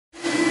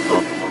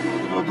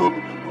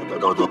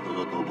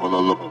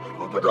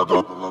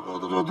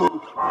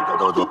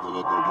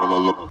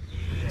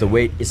The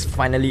wait is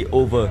finally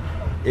over.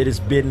 It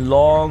has been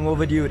long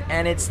overdue,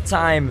 and it's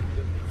time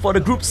for the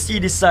Group C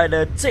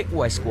decider, Teck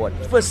Whye squad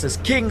versus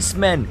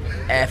Kingsmen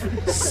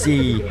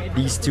FC.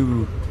 These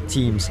two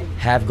teams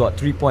have got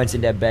 3 points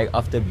in their bag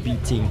after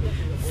beating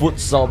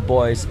Futzzal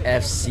Boyz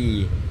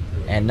FC.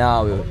 And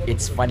now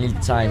it's finally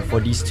time for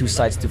these two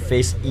sides to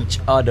face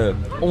each other.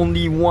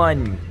 Only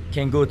one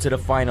can go to the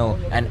final,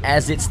 and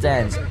as it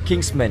stands,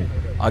 Kingsmen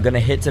are gonna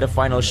head to the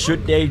final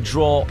should they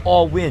draw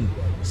or win.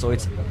 So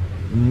it's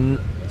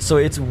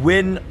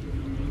win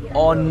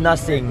or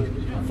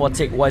nothing for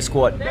Teck Whye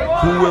squad.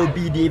 Who will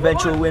be the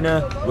eventual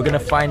winner? We're gonna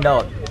find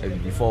out.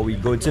 Before we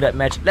go into that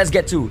match, let's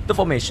get to the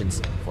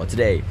formations for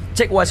today.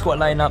 Teck Whye squad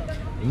lineup,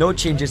 no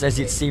changes as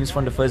it seems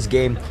from the first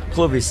game.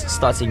 Clovis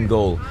starting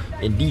goal.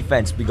 In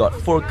defense, we got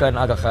Furkan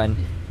Agakhan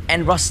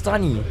and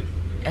Rastani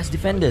as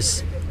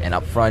defenders. And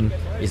up front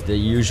is the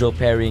usual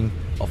pairing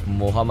of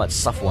Muhammad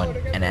Safwan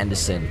and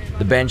Anderson.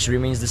 The bench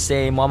remains the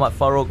same: Muhammad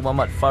Farouk,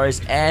 Muhammad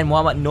Faris, and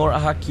Muhammad Noor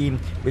Hakim,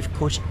 with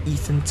coach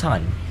Ethan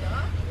Tan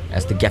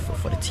as the gaffer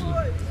for the team.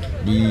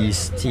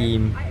 These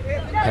team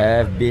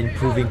have been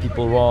proving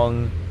people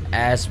wrong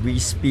as we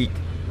speak,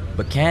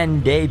 but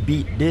can they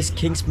beat this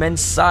Kingsmen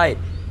side?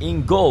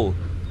 In goal,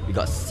 we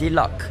got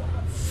Silak,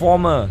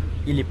 former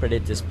Elite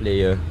Predators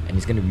player, and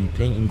he's going to be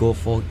playing in goal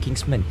for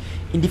Kingsmen.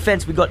 In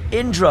defense, we got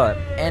Indra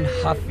and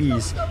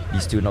Hafiz.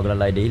 These two, not gonna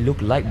lie, they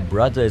look like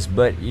brothers,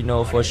 but you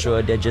know for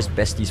sure they're just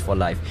besties for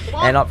life.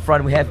 And up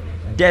front, we have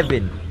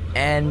Devin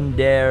and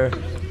their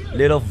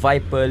little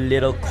viper,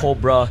 little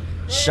cobra,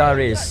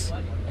 Sharis,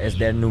 as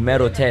their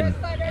numero 10.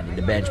 And in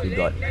the bench, we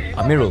got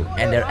Amirul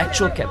and their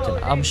actual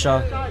captain,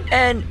 Amsha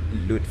and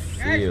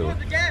Lutfil.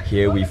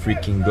 Here we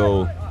freaking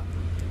go.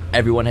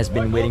 Everyone has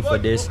been waiting for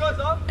this,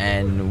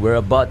 and we're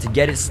about to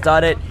get it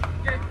started.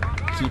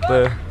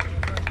 Keeper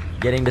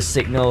getting the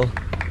signal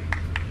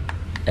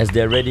as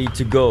they're ready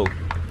to go.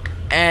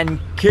 And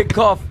kick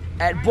off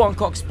at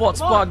Buangkok Sports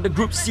Park, the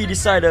Group C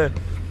decider.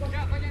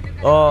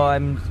 Oh,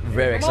 I'm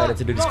very excited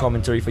to do this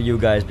commentary for you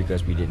guys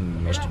because we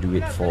didn't manage to do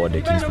it for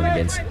the Kingsmen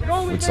against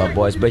Futzzal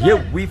Boyz. But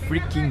here we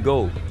freaking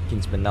go.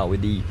 Kingsmen now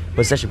with the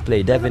possession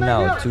play. Devin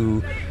now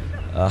to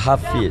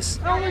Hafiz.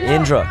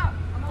 Indra.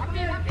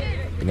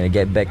 They're gonna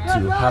get back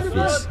to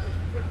Hafiz.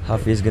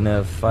 Hafiz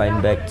gonna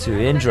find back to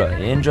Indra.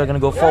 Indra gonna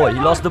go forward. He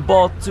lost the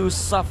ball to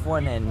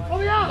Safwan, and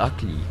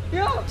luckily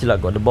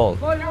Tilak got the ball.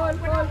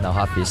 Now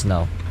Hafiz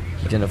now.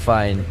 He's gonna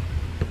find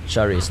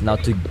Sharis. Now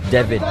to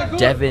Devin.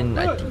 Devin,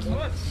 I think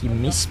he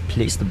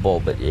misplaced the ball,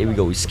 but here we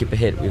go. We skip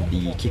ahead with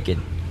the kick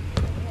in.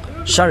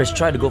 Sharis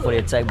tried to go for the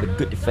attack, but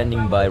good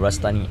defending by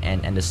Rastani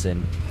and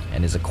Anderson.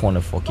 And there's a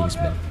corner for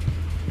Kingsmen.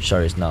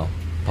 Sharis now.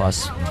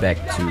 Pass back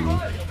to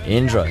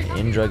Indra.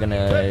 Indra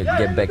gonna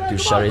get back to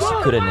Sharis.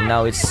 He couldn't, and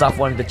now it's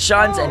Safwan with the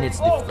chance, and it's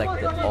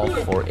deflected off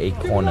for a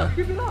corner.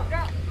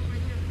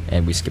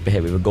 And we skip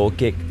ahead with a goal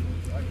kick.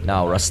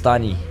 Now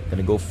Rastani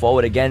gonna go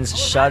forward against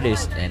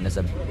Sharis, and there's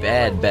a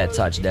bad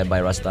touch there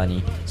by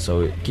Rastani.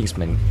 So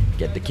Kingsmen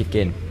get the kick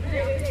in.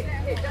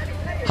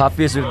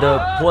 Hafiz with the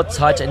poor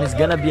touch, and it's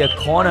gonna be a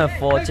corner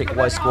for Teck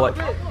Whye squad.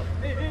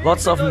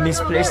 Lots of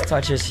misplaced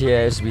touches here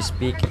as we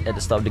speak at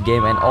the start of the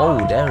game, and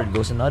oh, there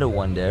goes another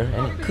one there,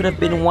 and it could have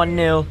been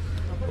 1-0,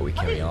 but we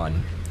carry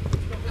on.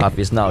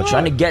 Hafiz now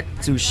trying to get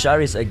to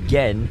Sharis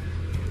again,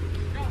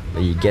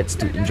 but he gets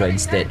to Indra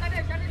instead.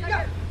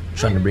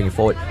 Trying to bring it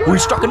forward. We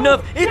struck a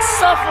nerve. It's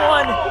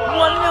Safwan!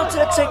 1-0 to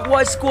the Teck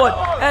Whye squad,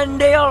 and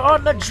they are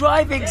on the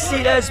driving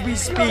seat as we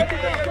speak.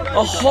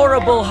 A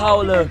horrible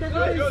howler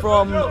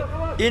from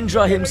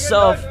Indra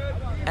himself,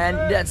 and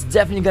that's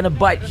definitely gonna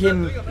bite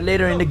him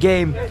later in the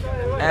game.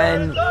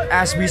 And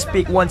as we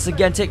speak, once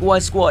again, Teck Whye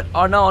squad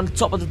are now on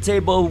top of the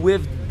table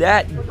with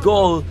that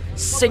goal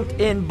synced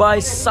in by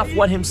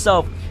Safwan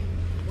himself.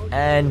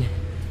 And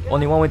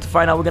only one way to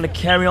find out. We're gonna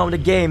carry on the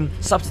game.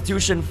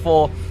 Substitution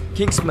for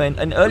Kingsmen,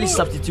 an early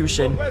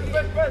substitution.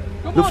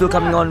 Lufil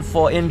coming on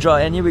for Indra,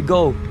 and here we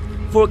go.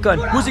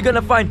 Furkan, who's he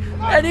gonna find?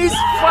 And he's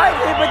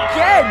finding him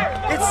again!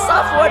 It's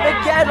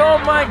Safwan again, oh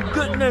my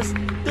goodness!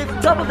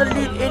 They've doubled the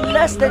lead in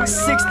less than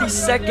 60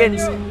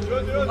 seconds.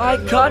 I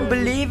can't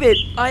believe it.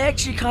 I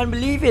actually can't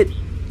believe it.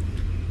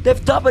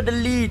 They've doubled the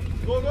lead,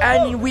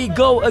 and we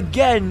go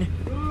again.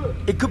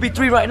 It could be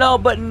 3 right now,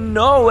 but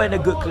no, and a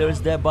good clearance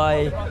there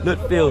by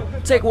Lutfil.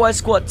 Teck Whye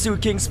squad 2,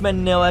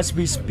 Kingsmen 0 as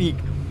we speak.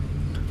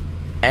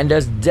 And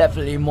there's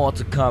definitely more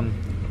to come.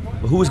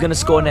 But who's gonna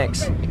score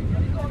next?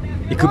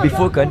 It could be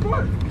Furkan.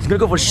 He's gonna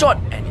go for a shot,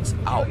 and it's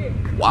out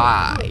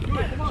wide.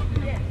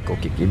 Goal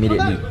kick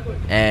immediately.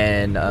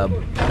 And a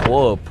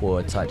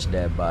poor touch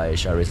there by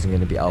Sharis. Is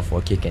gonna be out for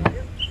a kick in.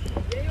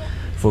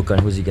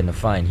 Furkan, who's he gonna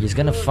find? He's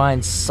gonna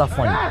find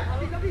Safwan.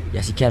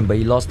 Yes, he can, but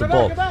he lost the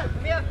ball.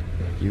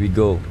 Here we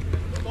go.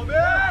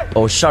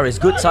 Oh, Sharis,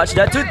 good touch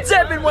there to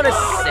Devin. What a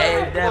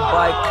save there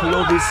by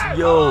Clovis.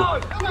 Yo,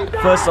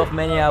 first of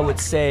many, I would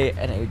say,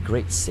 and a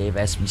great save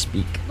as we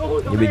speak.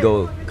 Here we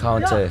go,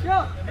 counter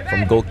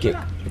from goal kick.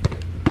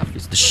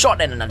 It's the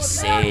shot and another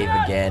save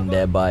again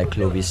there by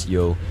Clovis.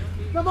 Yo,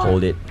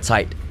 Hold it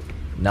tight.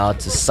 Now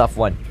to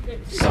Safwan.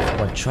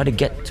 Safwan try to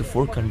get to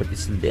Furkan, but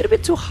it's a little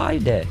bit too high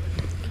there.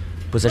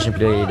 Possession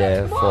play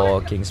there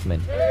for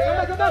Kingsmen.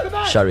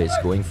 Sharis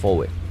going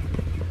forward.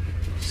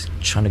 He's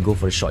trying to go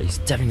for a shot. He's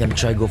definitely going to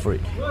try to go for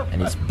it.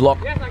 And it's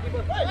blocked.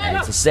 And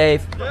it's a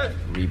save.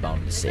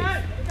 Rebound the save.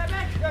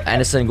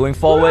 Anderson going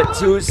forward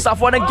to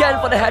Safwan again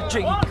for the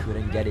hat-trick. He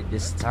couldn't get it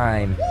this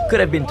time. Could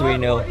have been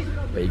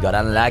 3-0, but he got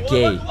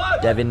unlucky.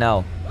 Devin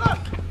now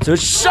to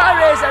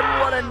Sharis,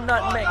 and what a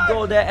nutmeg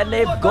goal there. And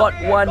they've got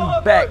one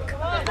back.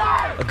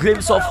 A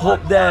glimpse of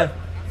hope there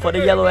for the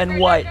yellow and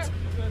white.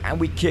 And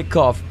we kick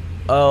off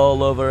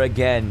all over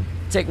again.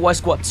 Teck Whye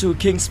squad 2,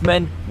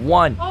 Kingsmen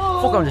 1.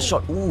 Focus on the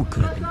shot. Ooh,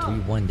 could have been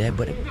 3-1 there,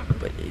 but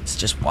it's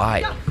just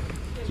wide.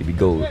 Here we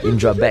go.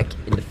 Indra back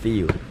in the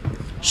field.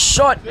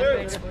 Shot!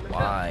 It's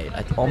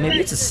wide. Or maybe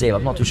it's a save.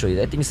 I'm not too sure.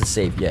 I think it's a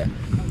save, yeah.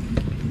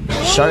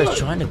 Shar is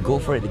trying to go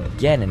for it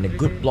again, and a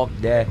good block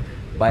there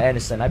by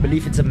Anderson. I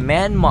believe it's a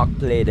man mark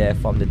play there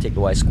from the Teck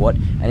Whye squad,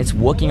 and it's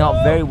working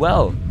out very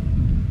well.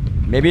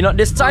 Maybe not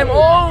this time.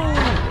 Oh!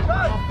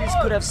 This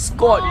could have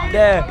scored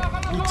there.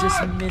 He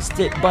just missed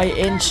it by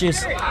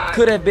inches.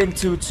 Could have been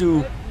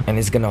 2-2. And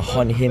it's gonna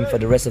haunt him for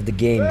the rest of the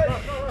game.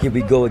 Here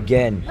we go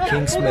again.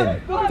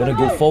 Kingsman gonna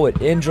go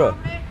forward. Indra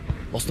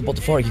lost the ball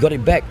to Farooq. He got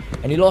it back,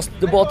 and he lost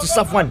the ball to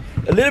Safwan.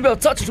 A little bit of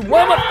touch to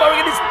Muhammad Farooq,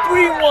 and it's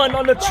 3-1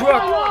 on the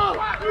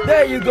truck.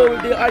 There you go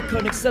with the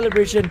iconic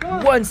celebration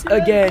once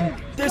again.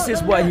 This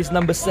is why he's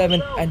number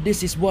 7, and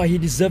this is why he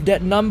deserved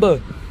that number.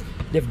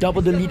 They've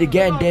doubled the lead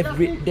again.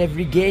 They've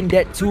regained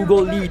that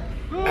 2-goal lead,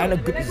 and a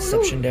good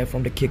reception there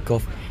from the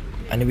kickoff.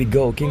 And here we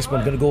go.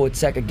 Kingsman gonna go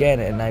attack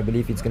again, and I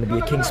believe it's gonna be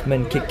a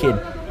Kingsman kick in.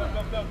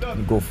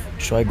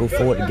 Try go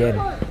forward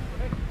again,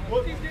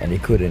 and they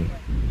couldn't.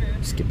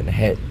 Skipping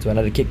ahead to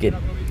another kick in.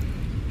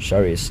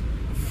 Sharis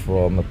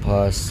from a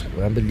pass.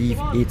 I believe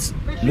it's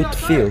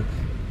Lutfield.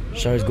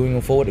 Sharis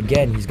going forward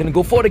again. He's gonna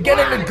go forward again,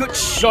 and a good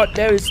shot.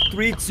 There is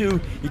 3-2.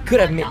 He could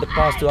have made the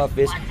pass to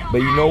Hafiz, but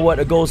you know what?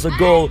 A goal's a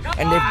goal,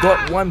 and they've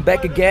got one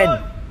back again.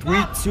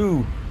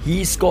 3-2.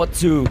 He scored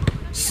 2.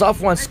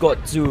 Safwan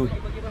scored 2.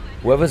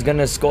 Whoever's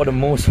gonna score the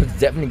most is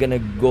definitely gonna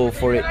go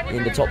for it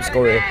in the top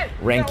scorer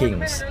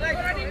rankings.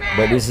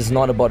 But this is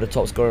not about the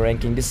top scorer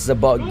ranking. This is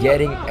about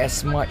getting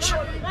as much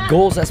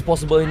goals as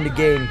possible in the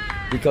game,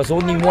 because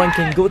only one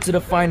can go to the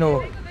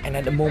final. And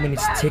at the moment,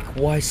 it's Teck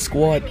Whye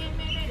squad.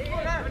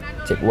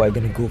 Teck Whye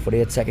gonna go for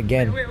the attack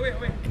again,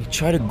 and he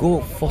try to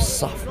go for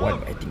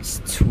Safwan. I think it's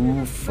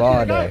too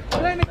far there.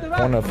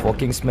 Corner for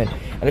Kingsman,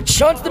 and a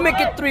chance to make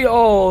it 3.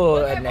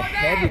 Oh, and a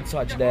heavy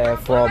touch there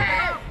from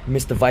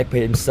Mr. Viper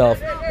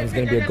himself, and it's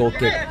gonna be a goal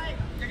kick.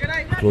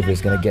 Clovis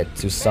is gonna get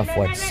to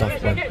Safwan.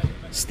 Safwan,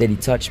 steady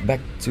touch back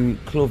to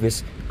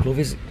Clovis.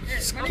 Clovis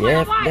is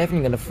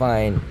definitely gonna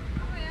find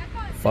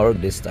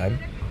Farooq this time.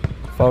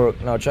 Farooq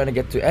now trying to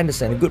get to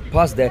Anderson. A good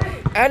pass there.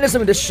 Anderson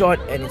with the shot,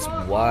 and it's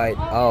wide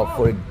out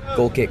for a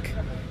goal kick.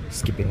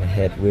 Skipping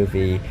ahead with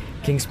a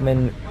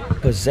Kingsman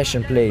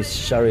possession play.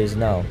 Sharis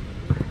now.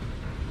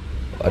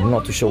 I'm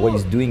not too sure what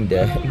he's doing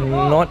there.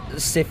 Not the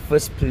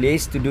safest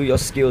place to do your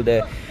skill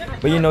there.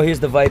 But you know, here's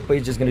the Viper.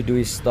 He's just gonna do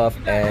his stuff,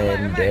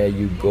 and there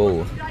you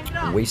go.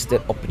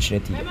 Wasted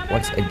opportunity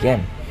once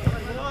again.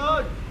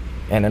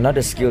 And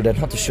another skill there.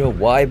 Not too sure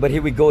why, but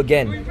here we go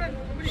again.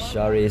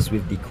 Sharis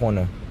with the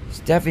corner. He's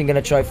definitely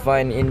gonna try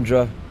find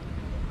Indra,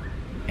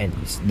 and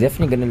he's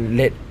definitely gonna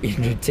let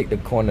Indra take the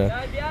corner,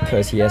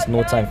 because he has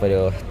no time for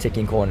the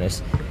taking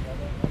corners.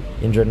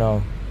 Indra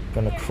now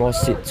gonna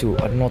cross it to,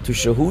 I'm not too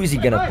sure who is he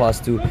gonna pass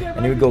to.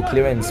 And here we go,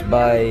 clearance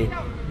by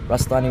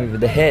Rastani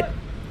with the head.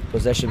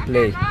 Possession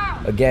play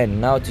again.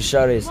 Now to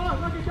Sharis.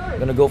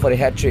 Gonna go for the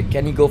hat trick.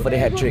 Can he go for the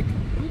hat trick?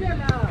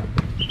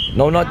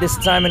 No, not this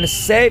time. And a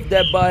save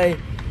there by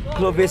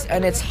Clovis,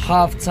 and it's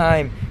half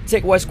time.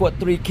 Teck Whye squad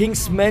 3,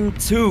 Kingsmen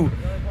 2.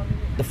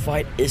 The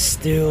fight is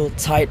still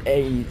tight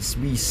as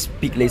we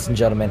speak, ladies and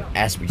gentlemen.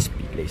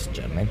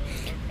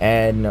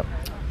 And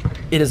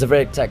it is a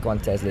very tight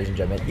contest, ladies and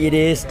gentlemen. It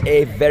is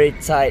a very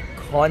tight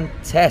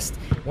contest.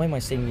 Why am I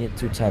saying it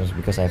 2 times?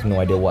 Because I have no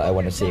idea what I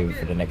want to say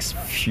for the next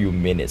few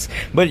minutes.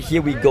 But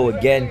here we go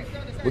again.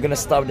 We're gonna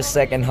start the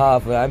second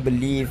half. I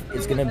believe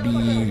it's gonna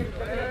be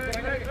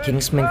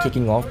Kingsmen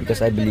kicking off,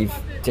 because I believe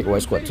Teck Whye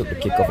squad took the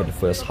kickoff in the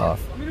first half.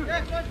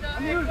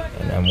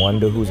 And I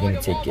wonder who's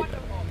gonna take it.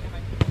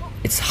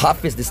 It's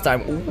Hafiz this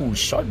time. Ooh,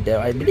 shot there.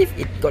 I believe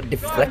it got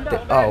deflected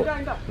out.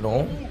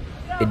 No,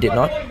 it did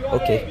not.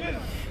 Okay.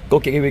 Goal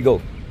kick, here we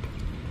go.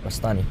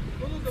 Rastani.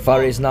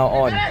 Farid is now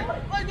on.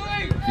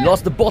 He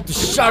lost the ball to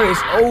Sharis.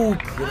 Oh,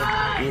 could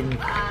have been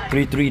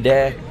 3-3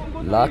 there.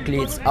 Luckily,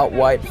 it's out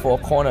wide for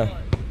a corner.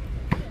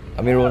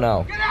 Amirul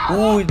now.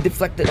 Ooh,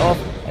 deflected off.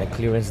 And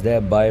clearance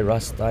there by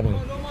Rastani.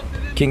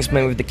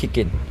 Kingsman with the kick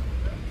in.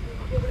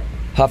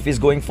 Hafiz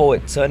going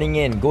forward, turning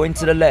in, going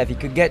to the left. He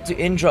could get to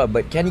Indra,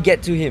 but can he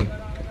get to him?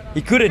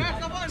 He couldn't.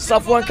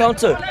 Safwan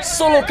counter,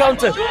 solo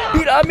counter,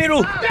 beat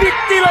Amirul, beat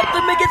Tilap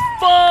to make it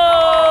 4!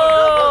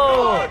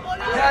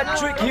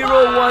 Hat-trick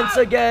hero once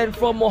again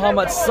from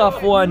Muhammad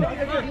Safwan.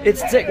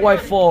 It's Teck Whye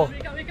 4,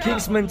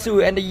 Kingsmen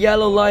 2 and the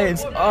Yellow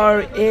Lions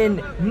are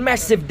in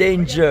massive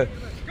danger.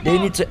 They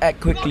need to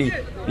act quickly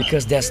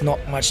because there's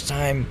not much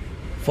time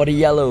for the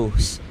Yellow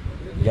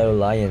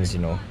Lions, you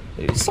know.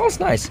 It sounds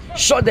nice.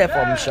 Shot there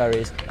from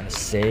Sharis and a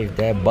save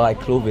there by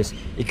Clovis.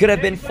 It could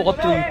have been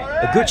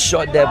 4-3. A good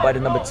shot there by the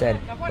number 10,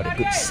 but a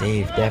good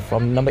save there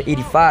from number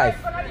 85.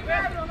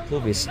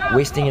 Clovis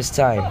wasting his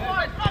time.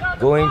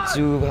 Going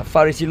to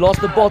Faris. He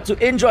lost the ball to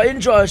Indra.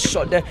 Indra, a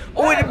shot there.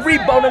 Oh, and a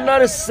rebound.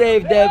 Another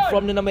save there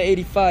from the number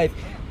 85.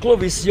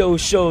 Clovis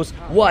shows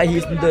why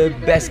he's the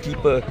best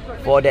keeper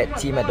for that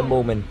team at the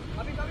moment.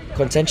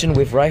 Contention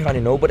with Raihan,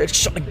 you know, but a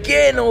shot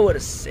again. Oh, what a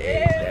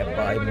save there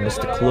by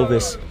Mr.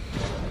 Clovis.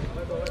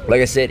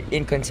 Like I said,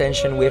 in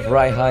contention with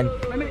Raihan.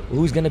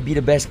 Who's going to be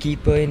the best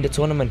keeper in the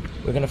tournament?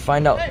 We're going to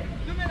find out.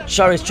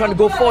 Shari is trying to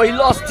go for it. He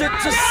lost it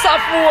to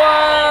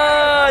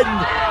Safwan.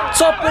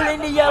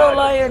 Toppling the Yellow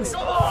Lions.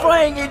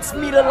 Frying its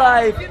meat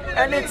alive.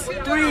 And it's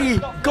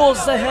 3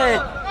 goals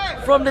ahead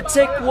from the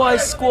Teck Whye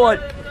squad.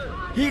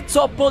 He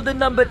toppled the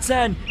number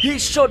 10. He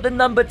shot the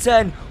number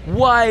 10.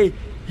 Why?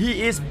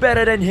 He is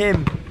better than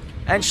him.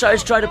 And Shai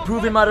is trying to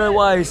prove him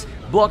otherwise.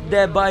 Blocked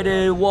there by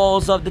the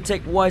walls of the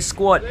Teck Whye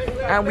squad.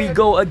 And we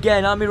go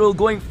again. Amirul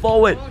going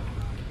forward.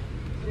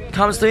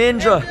 Comes to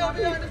Indra.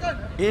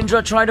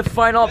 Indra trying to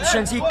find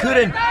options. He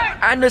couldn't.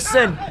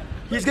 Anderson.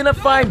 He's gonna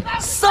find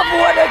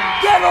someone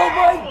again. Oh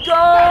my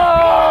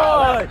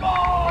god!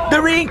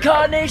 The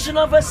reincarnation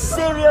of a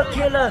serial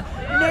killer.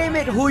 Name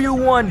it who you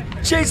want.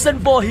 Jason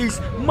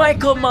Voorhees,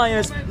 Michael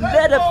Myers,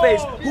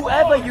 Leatherface,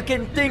 whoever you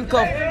can think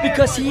of,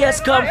 because he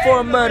has come for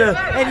a murder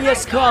and he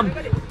has come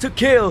to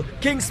kill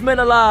Kingsmen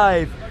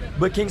alive.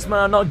 But Kingsmen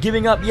are not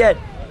giving up yet.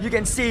 You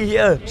can see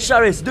here,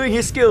 Sharis doing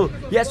his skill.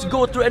 He has to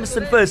go through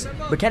Anderson first.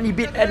 But can he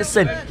beat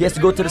Anderson? He has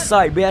to go to the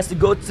side. But he has to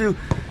go to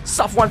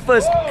Safwan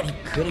first. And he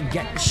couldn't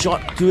get the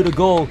shot to the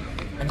goal.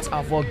 And it's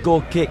out for a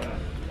goal kick.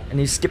 And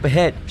he skip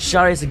ahead.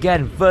 Sharis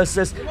again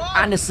versus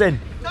Anderson.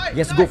 He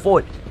has to go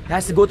forward. He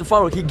has to go to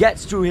Farouk. He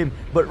gets through him.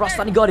 But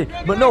Rastani got it.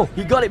 But no,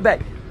 he got it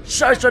back.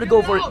 Sharis tried to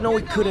go for it. No,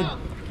 he couldn't.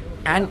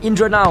 And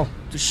Indra now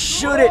to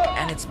shoot it.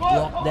 And it's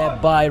blocked there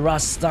by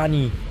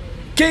Rastani.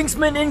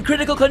 Kingsmen in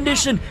critical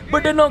condition,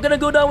 but they're not gonna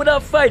go down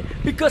without a fight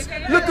because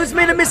look who's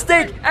made a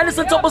mistake.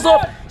 Anderson topples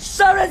off.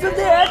 Sharis with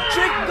the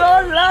hat-trick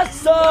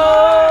golazo!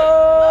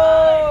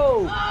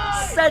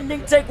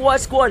 Sending Teck Whye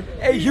squad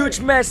a huge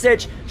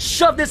message.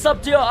 Shove this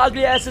up to your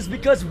ugly asses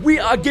because we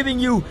are giving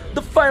you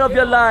the fight of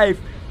your life.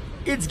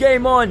 It's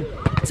game on.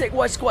 Teck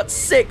Whye squad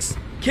 6,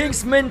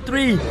 Kingsmen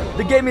 3.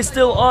 The game is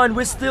still on.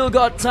 We still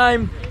got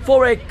time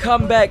for a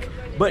comeback.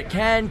 But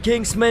can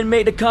Kingsmen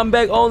make the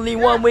comeback? Only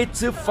one way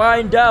to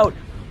find out.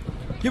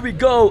 Here we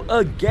go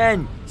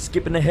again.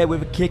 Skipping ahead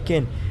with a kick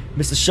in.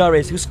 Mr.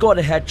 Sharis, who scored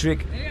a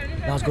hat-trick.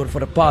 Now he's going for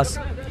the pass.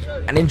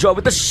 And then drop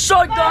with the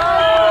shot.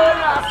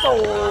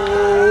 Goal!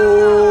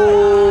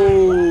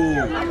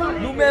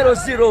 Numero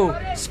 0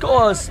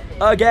 scores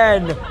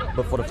again.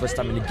 But for the first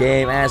time in the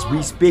game as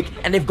we speak.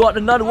 And they've got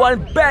another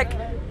one back.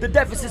 The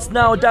deficit's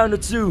now down to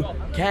 2.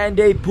 Can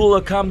they pull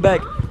a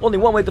comeback? Only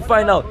one way to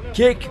find out.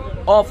 Kick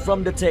off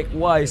from the Teck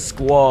Whye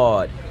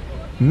squad.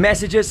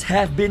 Messages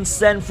have been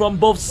sent from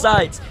both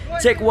sides.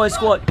 Teck Whye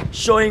squad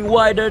showing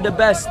why they're the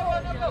best,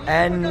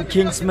 and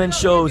Kingsman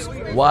shows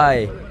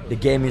why the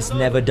game is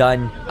never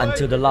done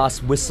until the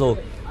last whistle.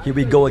 Here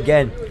we go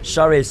again.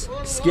 Sharis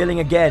skilling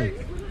again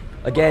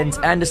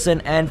against Anderson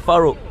and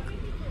Farouk.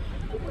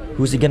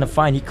 Who's he gonna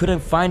find? He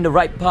couldn't find the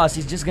right pass.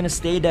 He's just gonna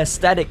stay there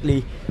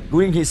statically,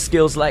 doing his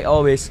skills like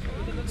always.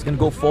 He's gonna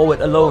go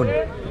forward alone.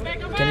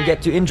 Can he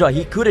get to Indra?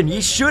 He couldn't.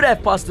 He should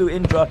have passed to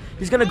Indra.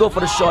 He's gonna go for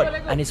the shot,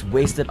 and it's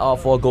wasted out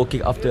for a goal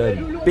kick after a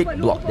big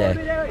block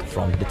there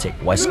from the Teck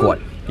Whye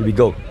squad. Here we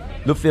go.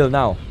 Lufil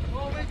now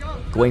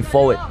going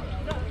forward.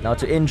 Now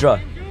to Indra.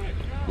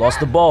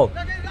 Lost the ball.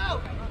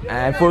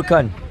 And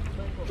Furkan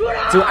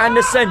to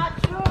Anderson.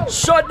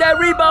 Shot that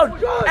rebound.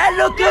 And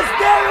look who's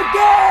there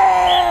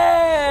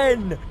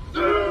again!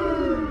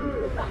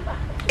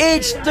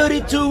 Age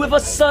 32 with a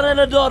son and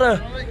a daughter.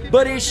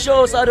 But it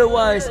shows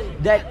otherwise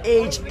that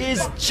age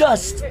is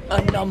just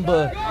a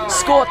number.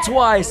 Scored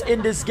twice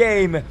in this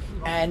game.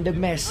 And the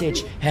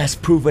message has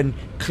proven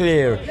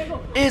clear.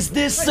 Is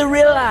this a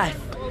real life?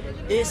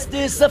 Is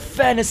this a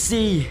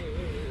fantasy?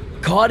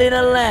 Caught in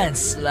a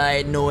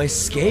landslide, no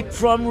escape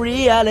from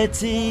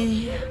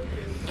reality.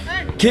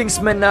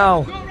 Kingsmen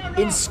now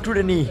in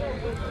scrutiny.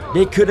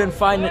 They couldn't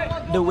find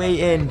the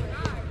way in.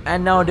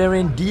 And now they're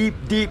in deep,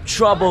 deep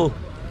trouble.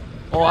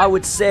 Or I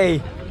would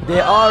say they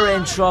are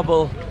in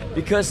trouble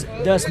because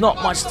there's not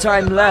much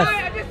time left.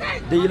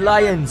 The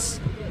Lions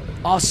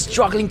are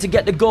struggling to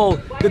get the goal.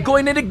 They're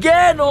going in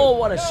again. Oh,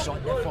 what a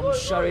shot there from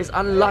Sharis.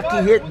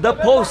 Unlucky hit the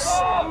post.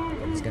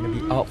 It's going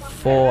to be out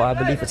for, I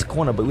believe it's a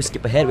corner, but we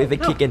skip ahead with a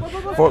kick in.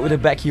 Forward with a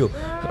back heel.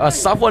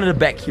 Safwan with a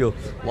back heel.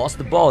 Lost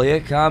the ball. Here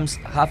comes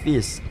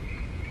Hafiz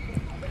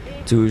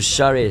to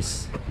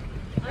Sharis.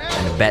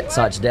 And a bad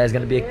touch there. It's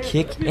going to be a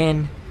kick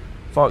in.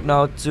 Fork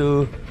now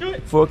to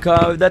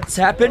Furkan with the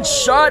tap and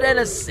shot and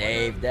a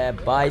save there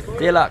by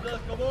Thilak.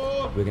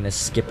 We're going to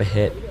skip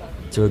ahead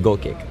to a goal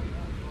kick.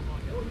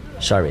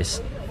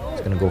 Charis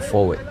is gonna go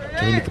forward.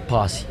 Can he make a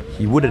pass?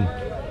 He wouldn't.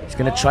 He's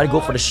gonna try to go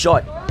for the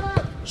shot.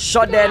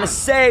 Shot there and a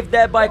save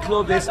there by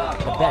Clovis.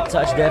 A bad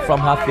touch there from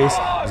Hafiz.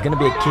 It's gonna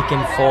be a kick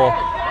in for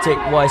Teck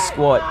Whye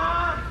squad.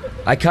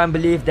 I can't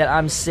believe that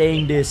I'm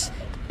saying this.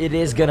 It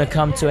is gonna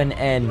come to an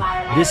end.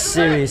 This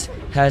series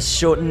has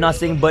showed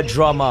nothing but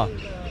drama.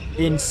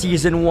 In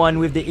Season 1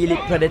 with the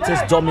Elite Predators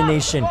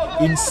domination.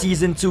 In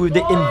Season 2 with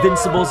the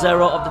Invincibles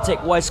era of the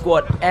Teck Whye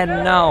squad. And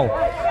now,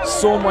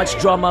 so much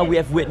drama we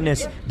have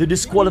witnessed. The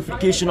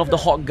disqualification of the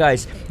Hawk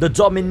guys. The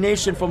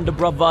domination from the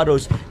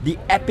Bravados. The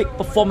epic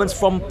performance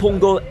from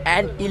Punggol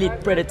and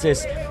Elite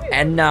Predators.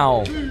 And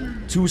now,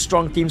 two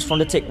strong teams from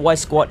the Teck Whye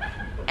squad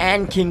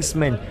and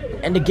Kingsmen.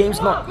 And the game's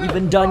not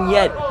even done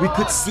yet. We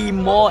could see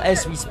more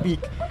as we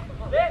speak.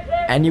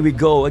 And here we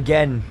go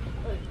again.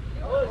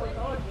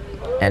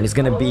 And it's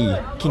gonna be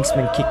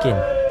Kingsmen kicking.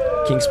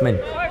 Kingsmen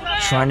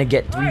trying to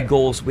get 3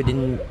 goals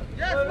within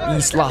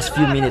these last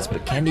few minutes.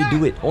 But can they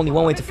do it? Only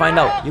one way to find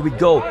out. Here we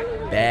go.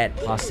 Bad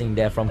passing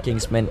there from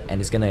Kingsmen. And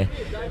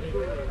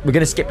we're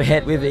gonna skip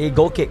ahead with a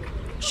goal kick.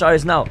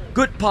 Charis now.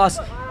 Good pass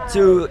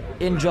to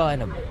Indra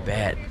and a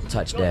bad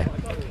touch there.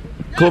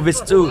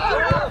 Clovis too.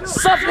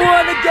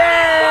 Safwan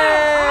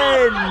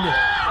again!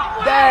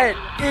 That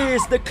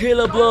is the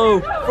killer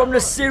blow from the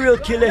serial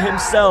killer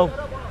himself.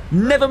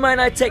 Never mind,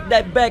 I take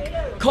that back.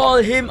 Call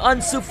him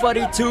Ansu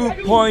Fati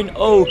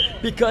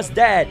 2.0 because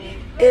that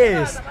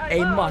is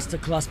a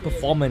masterclass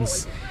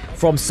performance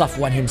from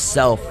Safwan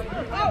himself.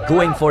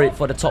 Going for it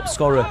for the top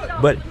scorer.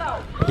 But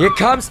here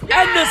comes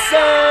Anderson!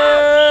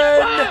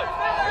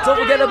 Don't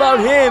forget about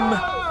him.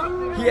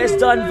 He has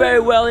done very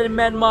well in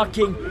man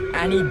marking.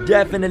 And he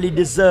definitely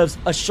deserves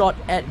a shot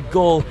at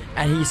goal.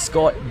 And he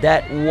scored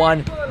that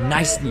one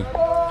nicely.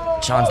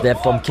 Chance there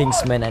from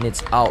Kingsman and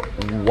it's out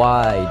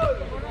wide.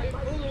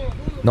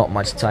 Not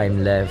much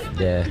time left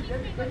there.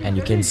 And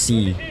you can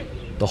see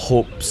the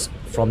hopes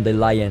from the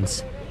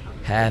Lions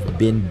have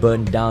been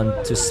burned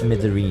down to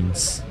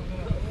smithereens.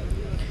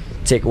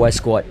 Teck Whye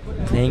squad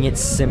playing it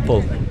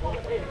simple.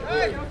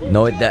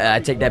 No, I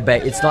take that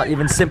back. It's not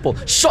even simple.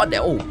 Shot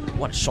there. Oh,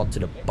 what a shot to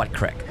the butt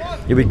crack.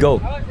 Here we go.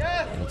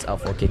 And it's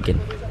out for kicking.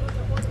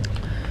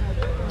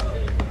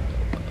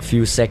 A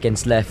few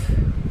seconds left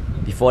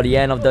before the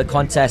end of the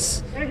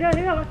contest.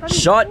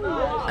 Shot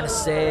and a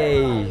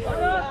save.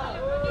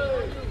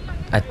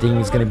 I think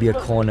it's gonna be a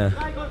corner.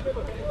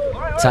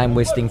 Time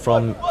wasting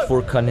from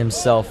Furkan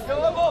himself.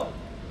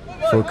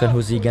 Furkan,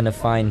 who's he gonna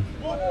find?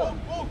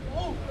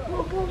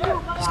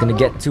 He's gonna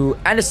get to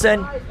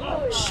Anderson.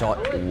 Shot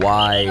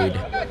wide.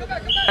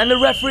 And the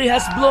referee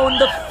has blown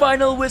the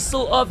final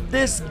whistle of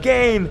this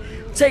game.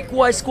 Teck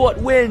Whye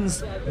squad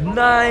wins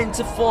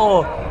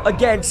 9-4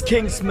 against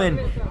Kingsmen.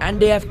 And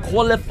they have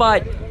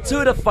qualified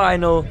to the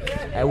final,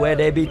 where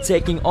they'll be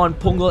taking on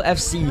Punggol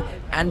FC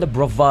and the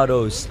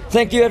Bravados.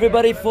 Thank you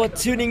everybody for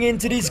tuning in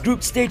to these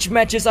group stage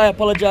matches. I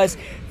apologize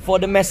for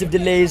the massive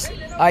delays.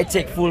 I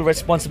take full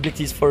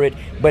responsibilities for it.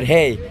 But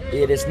hey,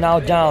 it is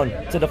now down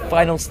to the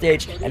final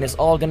stage and it's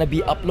all gonna be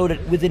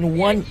uploaded within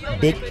one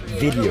big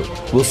video.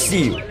 We'll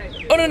see you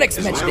on the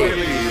next match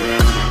day.